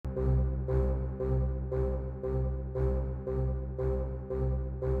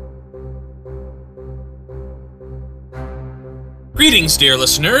Greetings, dear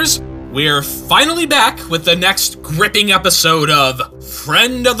listeners. We're finally back with the next gripping episode of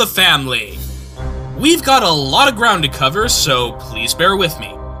Friend of the Family. We've got a lot of ground to cover, so please bear with me.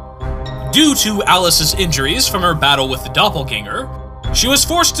 Due to Alice's injuries from her battle with the doppelganger, she was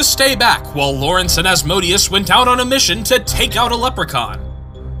forced to stay back while Lawrence and Asmodeus went out on a mission to take out a leprechaun.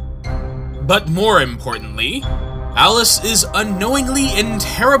 But more importantly, Alice is unknowingly in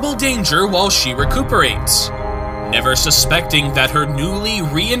terrible danger while she recuperates, never suspecting that her newly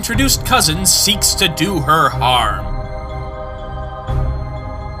reintroduced cousin seeks to do her harm.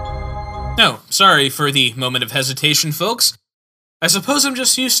 Oh, sorry for the moment of hesitation, folks. I suppose I'm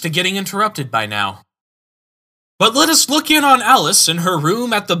just used to getting interrupted by now. But let us look in on Alice in her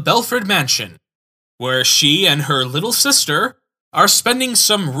room at the Belford Mansion, where she and her little sister are spending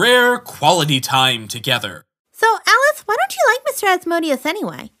some rare quality time together. So, Alice, why don't you like Mr. Asmodeus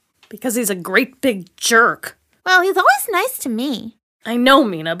anyway? Because he's a great big jerk. Well, he's always nice to me. I know,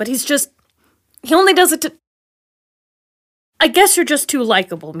 Mina, but he only does it to... I guess you're just too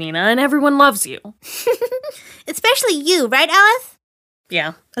likable, Mina, and everyone loves you. Especially you, right, Alice?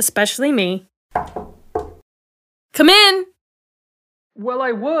 Yeah, especially me. Come in! Well,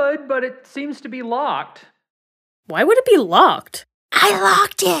 I would, but it seems to be locked. Why would it be locked? I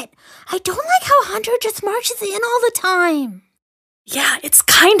locked it. I don't like how Hunter just marches in all the time. Yeah, it's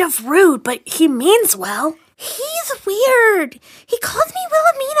kind of rude, but he means well. He's weird. He calls me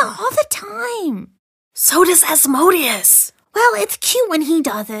Wilhelmina all the time. So does Asmodeus. Well, it's cute when he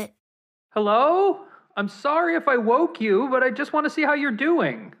does it. Hello? I'm sorry if I woke you, but I just want to see how you're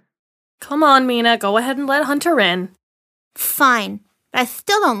doing. Come on, Mina, go ahead and let Hunter in. Fine, but I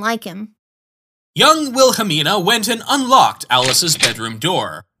still don't like him. Young Wilhelmina went and unlocked Alice's bedroom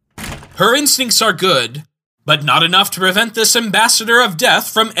door. Her instincts are good, but not enough to prevent this ambassador of death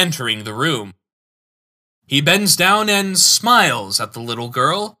from entering the room. He bends down and smiles at the little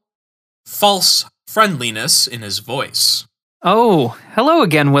girl, false friendliness in his voice. Oh, hello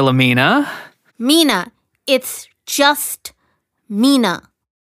again, Wilhelmina. Mina, it's just Mina.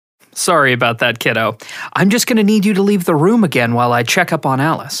 Sorry about that, kiddo. I'm just gonna need you to leave the room again while I check up on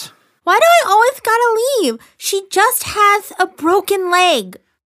Alice. Why do I always gotta leave? She just has a broken leg.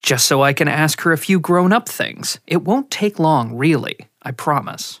 Just so I can ask her a few grown-up things. It won't take long, really. I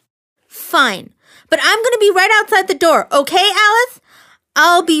promise. Fine, but I'm gonna be right outside the door, okay, Alice?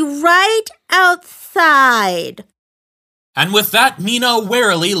 I'll be right outside. And with that, Mina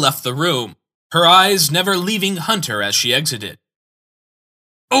warily left the room, her eyes never leaving Hunter as she exited.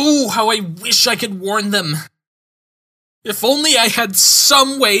 Oh, how I wish I could warn them. If only I had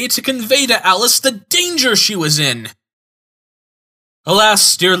some way to convey to Alice the danger she was in.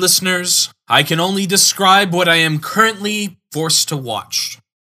 Alas, dear listeners, I can only describe what I am currently forced to watch.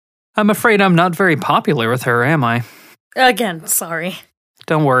 I'm afraid I'm not very popular with her, am I? Again, sorry.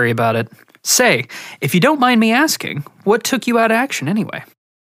 Don't worry about it. Say, if you don't mind me asking, what took you out of action anyway?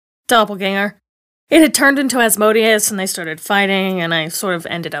 Doppelganger. It had turned into Asmodeus, and they started fighting, and I sort of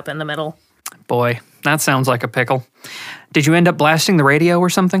ended up in the middle. Boy, that sounds like a pickle. Did you end up blasting the radio or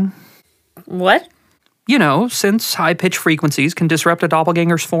something? What? You know, since high-pitched frequencies can disrupt a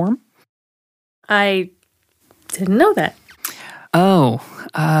doppelganger's form. I didn't know that. Oh,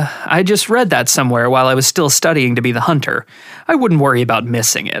 I just read that somewhere while I was still studying to be the hunter. I wouldn't worry about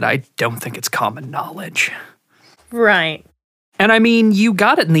missing it. I don't think it's common knowledge. Right. And I mean, you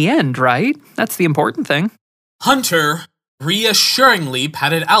got it in the end, right? That's the important thing. Hunter reassuringly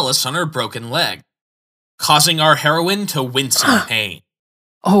patted Alice on her broken leg, causing our heroine to wince in pain.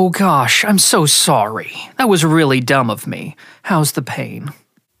 Oh gosh, I'm so sorry. That was really dumb of me. How's the pain?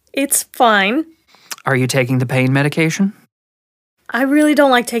 It's fine. Are you taking the pain medication? I really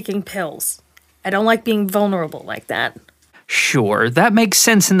don't like taking pills. I don't like being vulnerable like that. Sure, that makes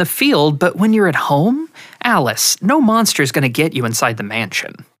sense in the field, but when you're at home? Alice, no monster's gonna get you inside the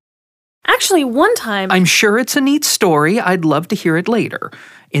mansion. Actually, one time... I'm sure it's a neat story. I'd love to hear it later.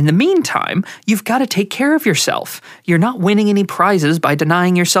 In the meantime, you've got to take care of yourself. You're not winning any prizes by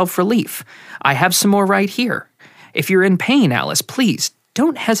denying yourself relief. I have some more right here. If you're in pain, Alice, please,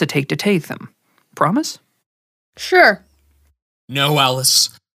 don't hesitate to take them. Promise? Sure. No, Alice.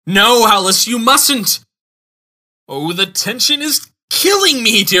 No, Alice, you mustn't! Oh, the tension is killing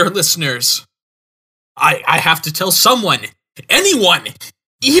me, dear listeners. I have to tell someone. Anyone!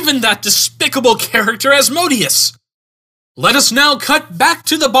 Even that despicable character Asmodeus! Let us now cut back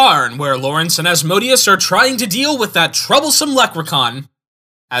to the barn, where Lawrence and Asmodeus are trying to deal with that troublesome leprechaun,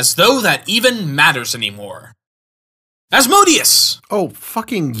 as though that even matters anymore. Asmodeus! Oh,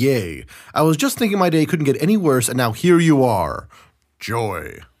 fucking yay. I was just thinking my day couldn't get any worse, and now here you are.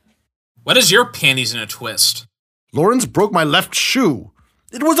 Joy. What is your panties in a twist? Lawrence broke my left shoe.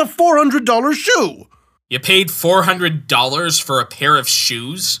 It was a $400 shoe. You paid $400 for a pair of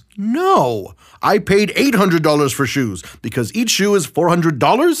shoes? No, I paid $800 for shoes because each shoe is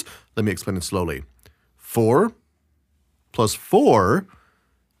 $400. Let me explain it slowly. 4 plus 4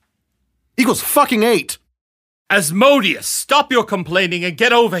 equals fucking 8. Asmodeus, stop your complaining and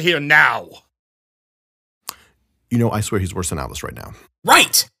get over here now. You know, I swear he's worse than Alice right now.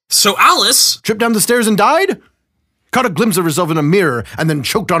 Right! So Alice... Tripped down the stairs and died? Caught a glimpse of herself in a mirror and then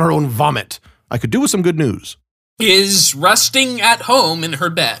choked on her own vomit. I could do with some good news. is resting at home in her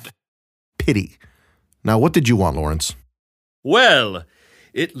bed. Pity. Now, what did you want, Lawrence? Well,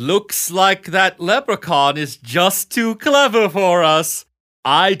 it looks like that leprechaun is just too clever for us.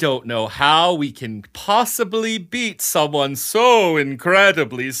 I don't know how we can possibly beat someone so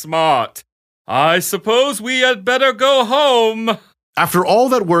incredibly smart. I suppose we had better go home. After all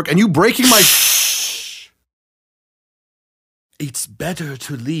that work and you breaking my... It's better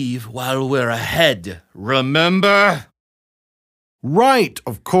to leave while we're ahead, remember? Right,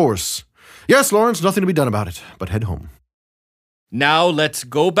 of course. Yes, Lawrence, nothing to be done about it, but head home. Now let's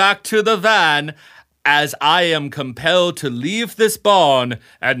go back to the van, as I am compelled to leave this barn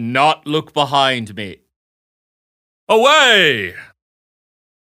and not look behind me. Away!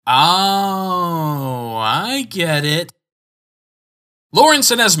 Oh, I get it.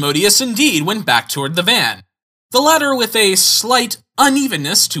 Lawrence and Asmodeus indeed went back toward the van, the latter with a slight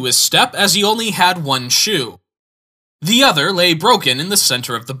unevenness to his step as he only had one shoe. The other lay broken in the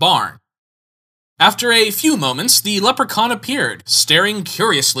center of the barn. After a few moments, the leprechaun appeared, staring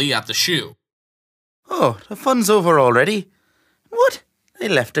curiously at the shoe. Oh, the fun's over already. What? They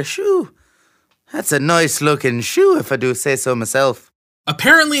left a shoe. That's a nice-looking shoe, if I do say so myself.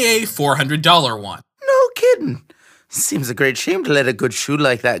 Apparently a $400 one. No kidding. Seems a great shame to let a good shoe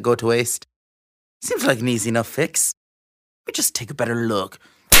like that go to waste. Seems like an easy enough fix. Let me just take a better look.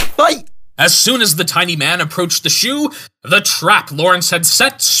 Bye! As soon as the tiny man approached the shoe, the trap Lawrence had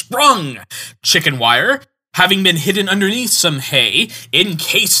set sprung. Chicken wire, having been hidden underneath some hay,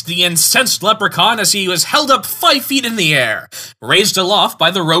 encased the incensed leprechaun as he was held up 5 feet in the air, raised aloft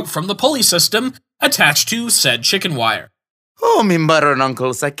by the rope from the pulley system attached to said chicken wire. Oh, me mother and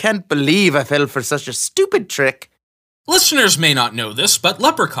uncles, I can't believe I fell for such a stupid trick. Listeners may not know this, but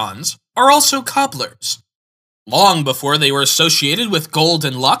leprechauns are also cobblers. Long before they were associated with gold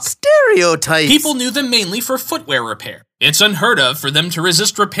and luck, Stereotypes! people knew them mainly for footwear repair. It's unheard of for them to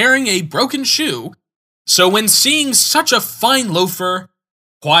resist repairing a broken shoe, so when seeing such a fine loafer,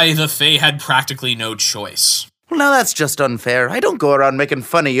 why, the Fae had practically no choice. Well, now that's just unfair. I don't go around making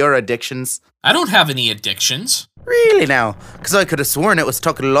fun of your addictions. I don't have any addictions. Really now? Because I could have sworn it was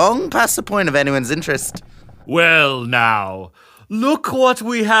tucked long past the point of anyone's interest. Well now, look what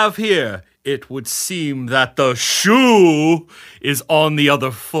we have here. It would seem that the shoe is on the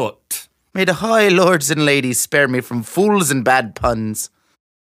other foot. May the high lords and ladies spare me from fools and bad puns.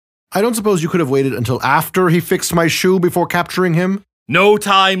 I don't suppose you could have waited until after he fixed my shoe before capturing him? No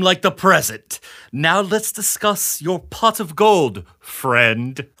time like the present. Now let's discuss your pot of gold,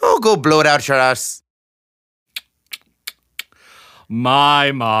 friend. Oh, go blow it out your ass.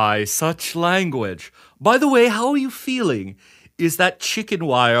 My, such language. By the way, how are you feeling? Is that chicken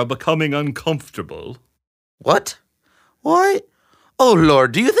wire becoming uncomfortable? What? Why? Oh,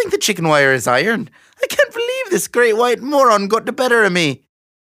 Lord, do you think the chicken wire is iron? I can't believe this great white moron got the better of me.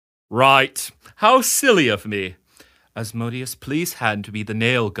 Right. How silly of me. Asmodeus, please hand me the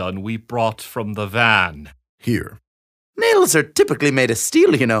nail gun we brought from the van. Here. Nails are typically made of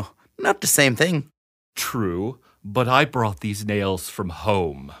steel, you know. Not the same thing. True, but I brought these nails from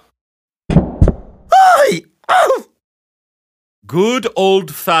home. Aye! Oh! Good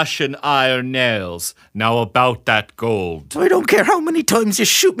old-fashioned iron nails. Now about that gold. I don't care how many times you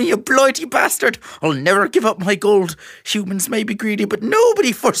shoot me, you blighty bastard. I'll never give up my gold. Humans may be greedy, but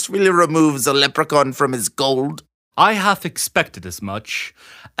nobody forcefully removes a leprechaun from his gold. I half expected as much.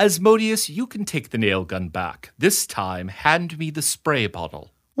 Asmodeus, you can take the nail gun back. This time, hand me the spray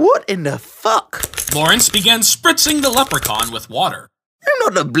bottle. What in the fuck? Lawrence began spritzing the leprechaun with water.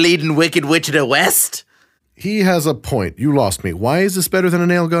 You're not a bleeding wicked witch of the West. He has a point. You lost me. Why is this better than a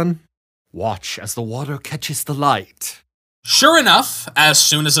nail gun? Watch as the water catches the light. Sure enough, as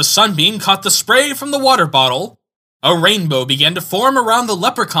soon as a sunbeam caught the spray from the water bottle, a rainbow began to form around the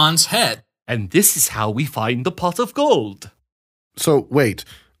leprechaun's head. And this is how we find the pot of gold. So, wait.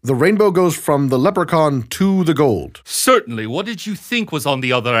 The rainbow goes from the leprechaun to the gold. Certainly. What did you think was on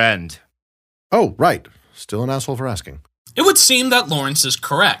the other end? Oh, right. Still an asshole for asking. It would seem that Lawrence is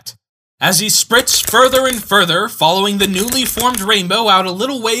correct. As he spritzed further and further, following the newly formed rainbow out a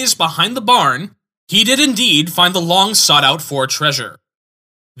little ways behind the barn, he did indeed find the long sought out for treasure.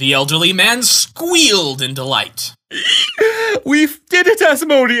 The elderly man squealed in delight. We did it,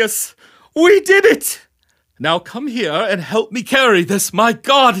 Asmodeus! We did it! Now come here and help me carry this. My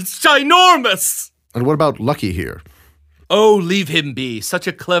God, it's ginormous! And what about Lucky here? Oh, leave him be. Such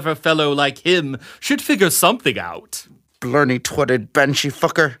a clever fellow like him should figure something out. Blarney twatted banshee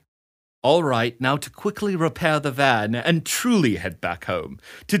fucker. All right, now to quickly repair the van and truly head back home.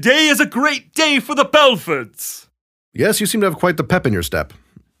 Today is a great day for the Belfords! Yes, you seem to have quite the pep in your step.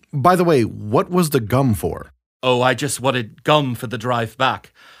 By the way, what was the gum for? Oh, I just wanted gum for the drive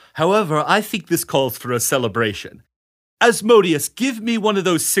back. However, I think this calls for a celebration. Asmodeus, give me one of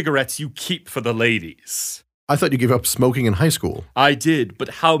those cigarettes you keep for the ladies. I thought you gave up smoking in high school. I did,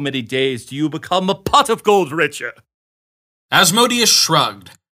 but how many days do you become a pot of gold richer? Asmodeus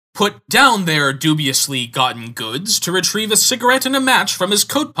shrugged, put down their dubiously gotten goods to retrieve a cigarette and a match from his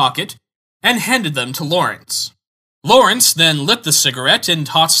coat pocket, and handed them to Lawrence. Lawrence then lit the cigarette and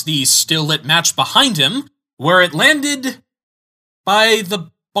tossed the still-lit match behind him, where it landed by the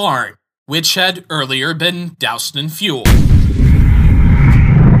barn, which had earlier been doused in fuel.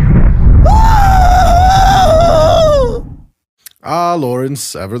 Ah,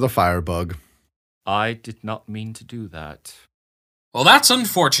 Lawrence, ever the firebug. I did not mean to do that. Well, that's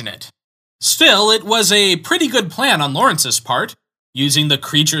unfortunate. Still, it was a pretty good plan on Lawrence's part, using the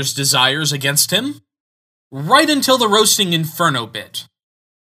creature's desires against him. Right until the roasting inferno bit.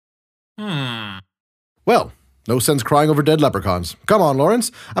 Well, no sense crying over dead leprechauns. Come on,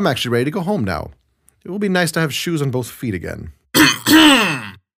 Lawrence. I'm actually ready to go home now. It will be nice to have shoes on both feet again.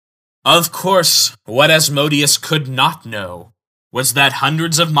 Of course, what Asmodeus could not know was that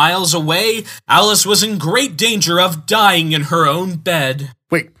hundreds of miles away, Alice was in great danger of dying in her own bed.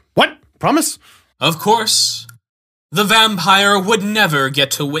 Wait, what? Promise? Of course, the vampire would never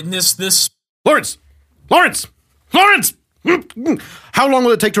get to witness this. Lawrence! Lawrence! Lawrence! How long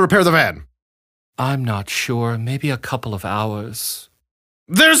will it take to repair the van? I'm not sure. Maybe a couple of hours.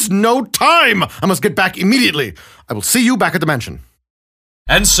 There's no time! I must get back immediately. I will see you back at the mansion.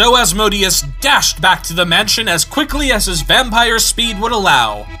 And so Asmodeus dashed back to the mansion as quickly as his vampire speed would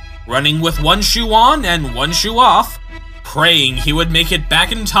allow, running with one shoe on and one shoe off, praying he would make it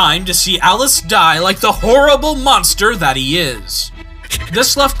back in time to see Alice die like the horrible monster that he is.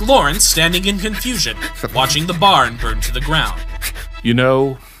 This left Lawrence standing in confusion, watching the barn burn to the ground. You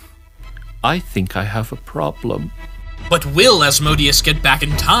know, I think I have a problem. But will Asmodeus get back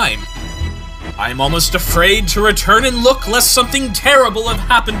in time? I'm almost afraid to return and look lest something terrible have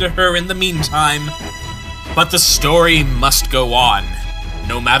happened to her in the meantime. But the story must go on.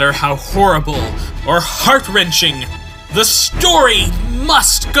 No matter how horrible or heart-wrenching, the story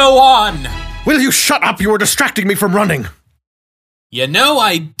must go on! Will you shut up? You are distracting me from running. You know,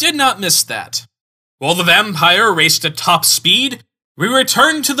 I did not miss that. While the vampire raced at top speed, we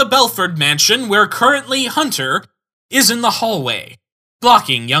returned to the Belford mansion where currently Hunter is in the hallway,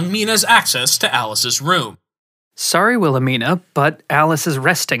 blocking young Mina's access to Alice's room. Sorry, Wilhelmina, but Alice is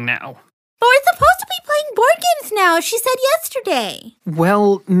resting now. But we're supposed to be playing board games now, she said yesterday.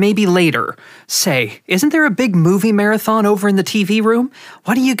 Well, maybe later. Say, isn't there a big movie marathon over in the TV room?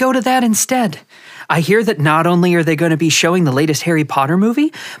 Why don't you go to that instead? I hear that not only are they going to be showing the latest Harry Potter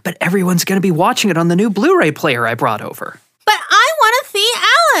movie, but everyone's going to be watching it on the new Blu-ray player I brought over. But I want to see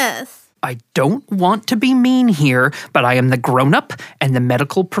Alice. I don't want to be mean here, but I am the grown-up and the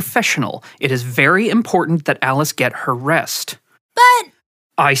medical professional. It is very important that Alice get her rest. But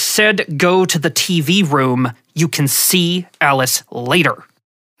I said go to the TV room. You can see Alice later.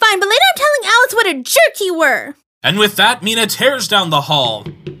 fine, but later I'm telling Alice what a jerk you were. And with that, Mina tears down the hall,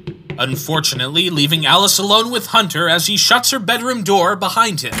 unfortunately leaving Alice alone with Hunter as he shuts her bedroom door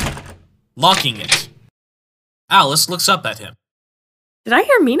behind him, locking it. Alice looks up at him. Did I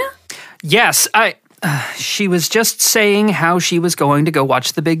hear Mina? Yes, she was just saying how she was going to go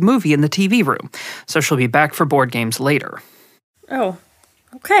watch the big movie in the TV room, so she'll be back for board games later. Oh,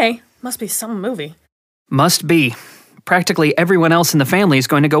 okay. Must be some movie. Must be. Practically everyone else in the family is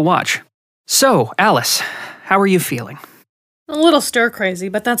going to go watch. So, Alice, how are you feeling? A little stir-crazy,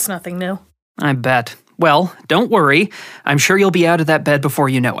 but that's nothing new. I bet. Well, don't worry. I'm sure you'll be out of that bed before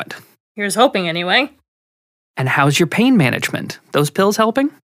you know it. Here's hoping, anyway. And how's your pain management? Those pills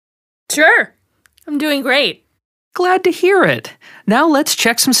helping? Sure. I'm doing great. Glad to hear it. Now let's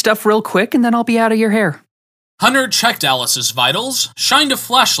check some stuff real quick and then I'll be out of your hair. Hunter checked Alice's vitals, shined a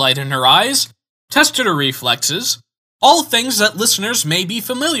flashlight in her eyes, tested her reflexes, all things that listeners may be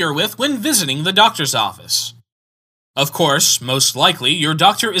familiar with when visiting the doctor's office. Of course, most likely, your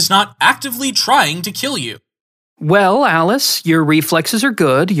doctor is not actively trying to kill you. Well, Alice, your reflexes are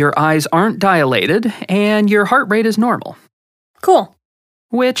good, your eyes aren't dilated, and your heart rate is normal. Cool.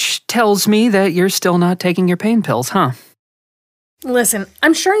 Which tells me that you're still not taking your pain pills, huh? Listen,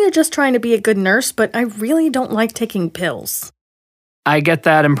 I'm sure you're just trying to be a good nurse, but I really don't like taking pills. I get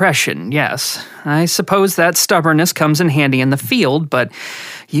that impression, yes. I suppose that stubbornness comes in handy in the field, but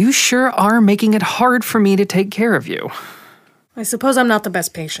you sure are making it hard for me to take care of you. I suppose I'm not the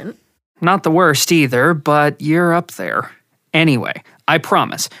best patient. Not the worst either, but you're up there. Anyway, I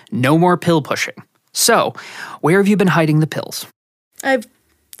promise, no more pill pushing. So, where have you been hiding the pills? I've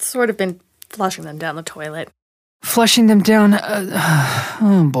sort of been flushing them down the toilet. Flushing them down?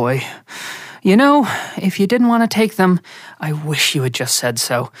 Oh boy. You know, if you didn't want to take them, I wish you had just said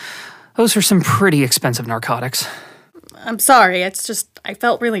so. Those are some pretty expensive narcotics. I'm sorry, it's just I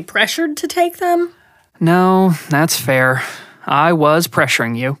felt really pressured to take them. No, that's fair. I was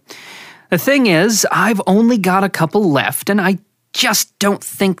pressuring you. The thing is, I've only got a couple left, and I just don't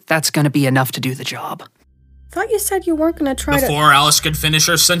think that's going to be enough to do the job. Thought you said you weren't going to try Before Alice could finish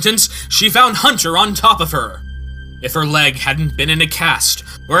her sentence, she found Hunter on top of her. If her leg hadn't been in a cast,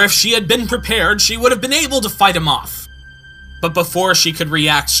 or if she had been prepared, she would have been able to fight him off. But before she could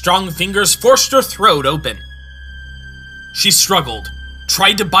react, strong fingers forced her throat open. She struggled,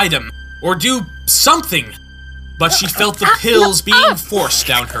 tried to bite him, or do something, but she felt the pills being forced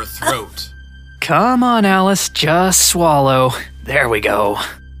down her throat. Come on, Alice, just swallow. There we go.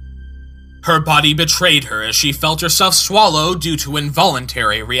 Her body betrayed her as she felt herself swallow due to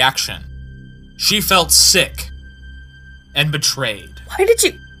involuntary reaction. She felt sick and betrayed. Why did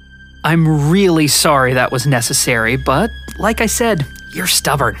you... I'm really sorry that was necessary, but like I said, you're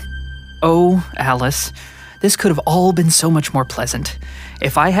stubborn. Oh, Alice, this could have all been so much more pleasant.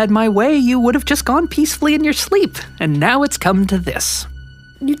 If I had my way, you would have just gone peacefully in your sleep, and now it's come to this.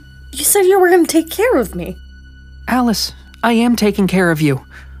 You said you were going to take care of me. Alice, I am taking care of you.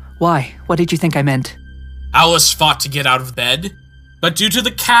 Why? What did you think I meant? Alice fought to get out of bed, but due to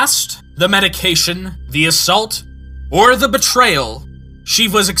the cast, the medication, the assault, or the betrayal, she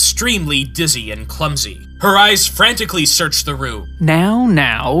was extremely dizzy and clumsy. Her eyes frantically searched the room.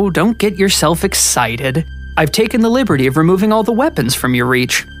 Now, don't get yourself excited. I've taken the liberty of removing all the weapons from your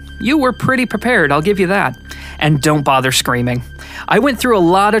reach. You were pretty prepared, I'll give you that. And don't bother screaming. I went through a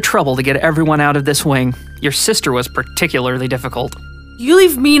lot of trouble to get everyone out of this wing. Your sister was particularly difficult. You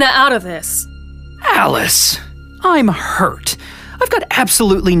leave Mina out of this. Alice, I'm hurt. I've got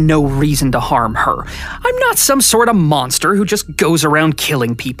absolutely no reason to harm her. I'm not some sort of monster who just goes around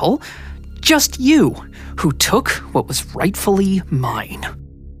killing people. Just you, who took what was rightfully mine.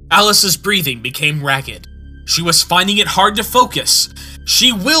 Alice's breathing became ragged. She was finding it hard to focus.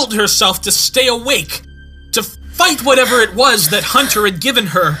 She willed herself to stay awake, to fight whatever it was that Hunter had given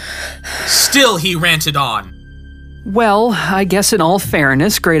her. Still, he ranted on. Well, I guess in all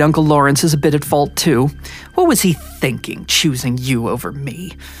fairness, Great Uncle Lawrence is a bit at fault too. What was he thinking, choosing you over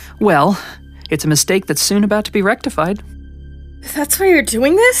me? Well, it's a mistake that's soon about to be rectified. That's why you're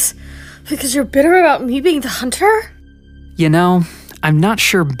doing this? Because you're bitter about me being the hunter? You know, I'm not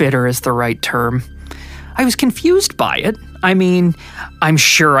sure bitter is the right term. I was confused by it. I mean, I'm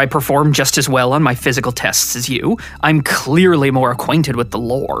sure I performed just as well on my physical tests as you. I'm clearly more acquainted with the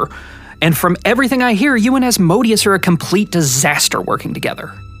lore. And from everything I hear, you and Asmodeus are a complete disaster working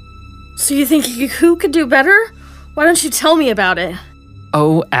together. So you think who could do better? Why don't you tell me about it?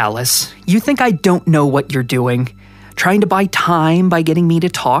 Oh, Alice, you think I don't know what you're doing? Trying to buy time by getting me to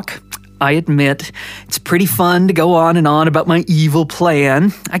talk? I admit, it's pretty fun to go on and on about my evil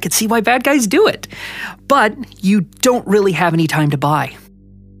plan. I could see why bad guys do it. But you don't really have any time to buy.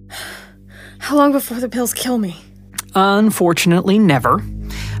 How long before the pills kill me? Unfortunately, never.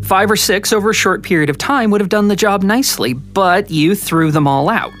 5 or 6 over a short period of time would have done the job nicely, but you threw them all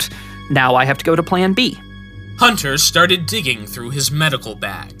out. Now I have to go to plan B. Hunter started digging through his medical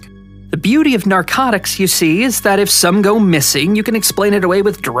bag. The beauty of narcotics, you see, is that if some go missing, you can explain it away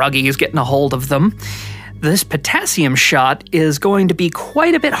with druggies getting a hold of them. This potassium shot is going to be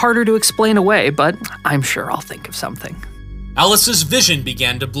quite a bit harder to explain away, but I'm sure I'll think of something. Alice's vision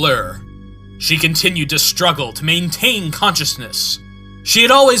began to blur. She continued to struggle to maintain consciousness. She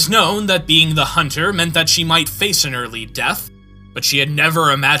had always known that being the hunter meant that she might face an early death, but she had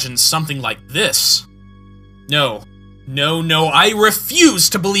never imagined something like this. No, I refuse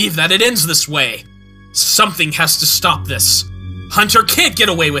to believe that it ends this way. Something has to stop this. Hunter can't get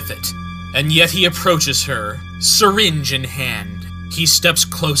away with it. And yet he approaches her, syringe in hand. He steps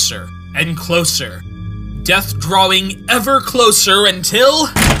closer and closer, death drawing ever closer until...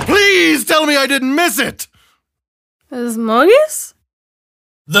 Please tell me I didn't miss it! Asmodeus?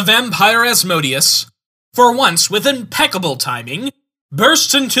 The vampire Asmodeus, for once with impeccable timing,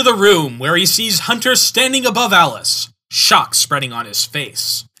 bursts into the room where he sees Hunter standing above Alice, shock spreading on his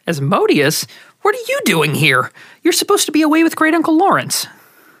face. Asmodeus, what are you doing here? You're supposed to be away with Great Uncle Lawrence.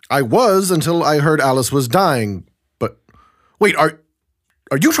 I was until I heard Alice was dying. But wait, are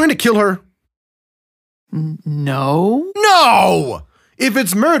you trying to kill her? No. No! If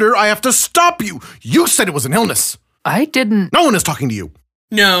it's murder, I have to stop you. You said it was an illness. I didn't. No one is talking to you.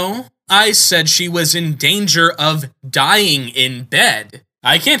 No, I said she was in danger of dying in bed.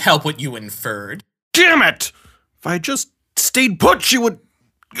 I can't help what you inferred. Damn it! If I just stayed put, she would...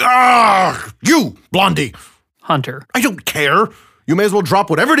 Ah! You, Blondie! Hunter. I don't care. You may as well drop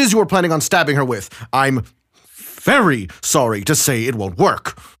whatever it is you were planning on stabbing her with. I'm very sorry to say it won't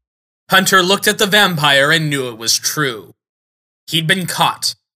work. Hunter looked at the vampire and knew it was true. He'd been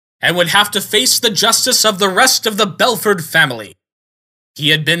caught, and would have to face the justice of the rest of the Belford family. He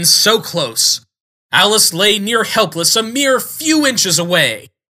had been so close. Alice lay near helpless a mere few inches away.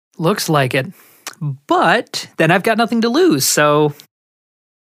 Looks like it. But then I've got nothing to lose, so...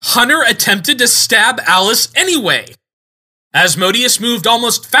 Hunter attempted to stab Alice anyway. Asmodeus moved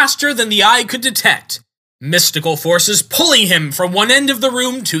almost faster than the eye could detect, mystical forces pulling him from one end of the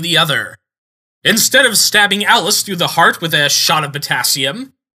room to the other. Instead of stabbing Alice through the heart with a shot of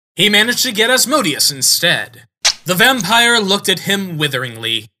potassium, he managed to get Asmodeus instead. The vampire looked at him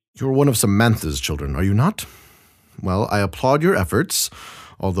witheringly. You're one of Samantha's children, are you not? Well, I applaud your efforts,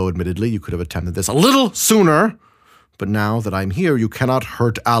 although admittedly you could have attempted this a little sooner. But now that I'm here, you cannot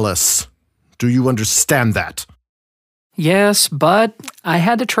hurt Alice. Do you understand that? Yes, but I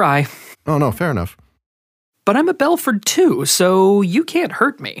had to try. Oh, no, fair enough. But I'm a Belford too, so you can't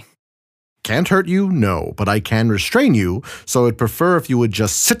hurt me. Can't hurt you? No, but I can restrain you, so I'd prefer if you would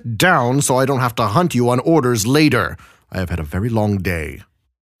just sit down so I don't have to hunt you on orders later. I have had a very long day.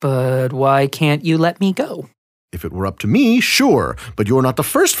 But why can't you let me go? If it were up to me, sure, but you're not the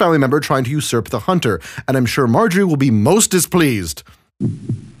first family member trying to usurp the hunter, and I'm sure Marjorie will be most displeased.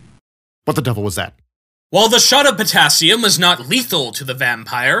 What the devil was that? While the shot of potassium was not lethal to the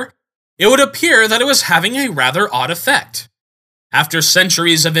vampire, it would appear that it was having a rather odd effect. After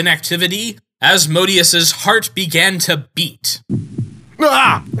centuries of inactivity, Asmodeus's heart began to beat.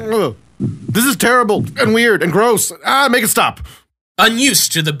 Ah! Ugh. This is terrible and weird and gross. Make it stop.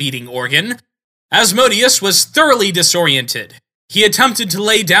 Unused to the beating organ, Asmodeus was thoroughly disoriented. He attempted to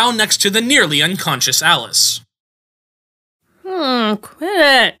lay down next to the nearly unconscious Alice.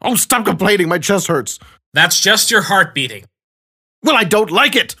 Quit. Oh, stop complaining. My chest hurts. That's just your heart beating. Well, I don't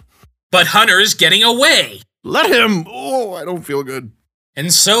like it. But Hunter's getting away. Let him. Oh, I don't feel good.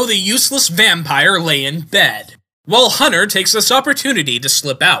 And so the useless vampire lay in bed, while Hunter takes this opportunity to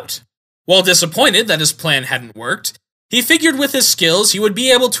slip out. While disappointed that his plan hadn't worked, he figured with his skills he would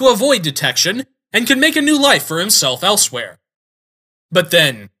be able to avoid detection and could make a new life for himself elsewhere. But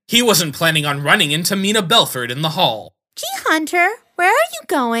then, he wasn't planning on running into Mina Belford in the hall. Gee, Hunter, where are you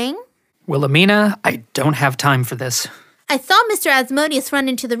going? Wilhelmina, I don't have time for this. I saw Mr. Asmodeus run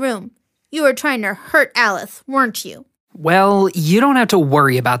into the room. You were trying to hurt Alice, weren't you? Well, you don't have to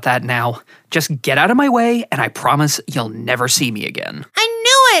worry about that now. Just get out of my way, and I promise you'll never see me again. I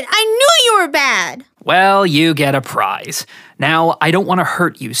knew it! I knew you were bad! Well, you get a prize. Now, I don't want to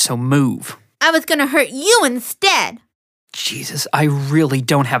hurt you, so move. I was gonna hurt you instead. Jesus, I really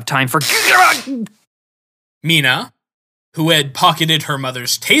don't have time for... Mina, who had pocketed her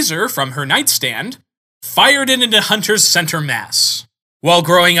mother's taser from her nightstand, fired it into Hunter's center mass. While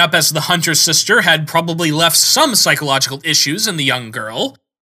growing up as the Hunter's sister had probably left some psychological issues in the young girl,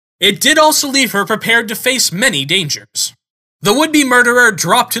 it did also leave her prepared to face many dangers. The would-be murderer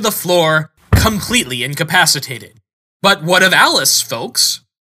dropped to the floor, completely incapacitated. But what of Alice, folks?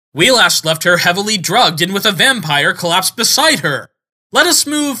 We last left her heavily drugged and with a vampire collapsed beside her. Let us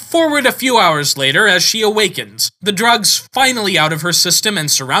move forward a few hours later as she awakens, the drugs finally out of her system and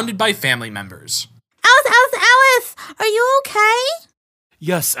surrounded by family members. Alice! Are you okay?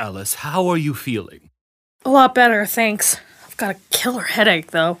 Yes, Alice, how are you feeling? A lot better, thanks. I've got a killer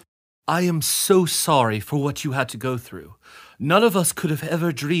headache, though. I am so sorry for what you had to go through. None of us could have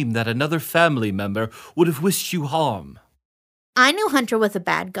ever dreamed that another family member would have wished you harm. I knew Hunter was a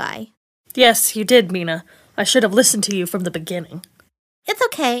bad guy. Yes, you did, Mina. I should have listened to you from the beginning. It's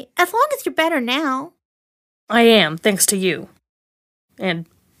okay, as long as you're better now. I am, thanks to you. And,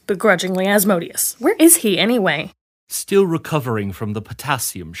 begrudgingly, Asmodeus. Where is he, anyway? Still recovering from the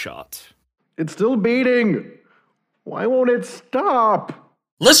potassium shot. It's still beating. Why won't it stop?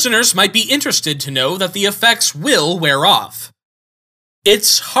 Listeners might be interested to know that the effects will wear off.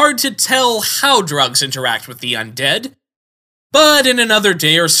 It's hard to tell how drugs interact with the undead, But in another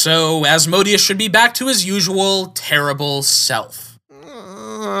day or so, Asmodeus should be back to his usual terrible self.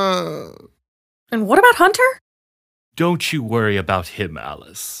 And what about Hunter? Don't you worry about him,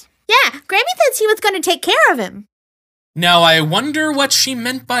 Alice. Yeah, Grammy says he was going to take care of him. Now I wonder what she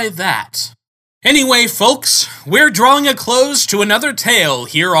meant by that. Anyway, folks, we're drawing a close to another tale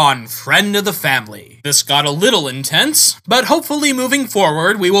here on Friend of the Family. This got a little intense, but hopefully moving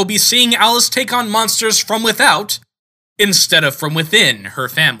forward we will be seeing Alice take on monsters from without instead of from within her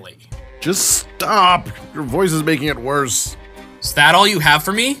family. Just stop. Your voice is making it worse. Is that all you have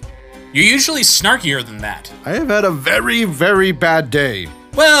for me? You're usually snarkier than that. I have had a very, very bad day.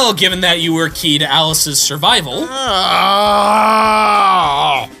 Well, given that you were key to Alice's survival,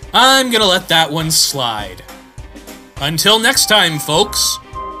 I'm gonna let that one slide. Until next time, folks.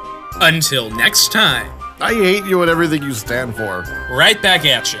 Until next time. I hate you and everything you stand for. Right back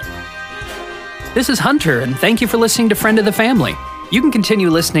at you. This is Hunter, and thank you for listening to Friend of the Family. You can continue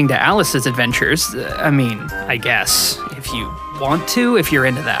listening to Alice's adventures. I guess, if you want to, if you're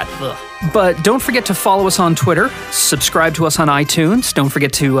into that. Ugh. But don't forget to follow us on Twitter, subscribe to us on iTunes, don't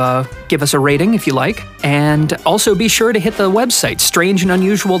forget to give us a rating if you like, and also be sure to hit the website,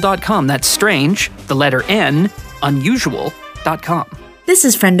 strangeandunusual.com. That's strange, the letter N, unusual.com. This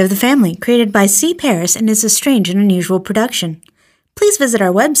is Friend of the Family, created by C. Paris and is a strange and unusual production. Please visit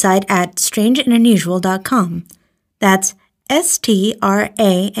our website at strangeandunusual.com. That's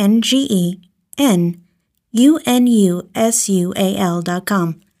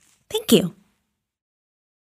STRANGENUNUSUAL.com. Thank you.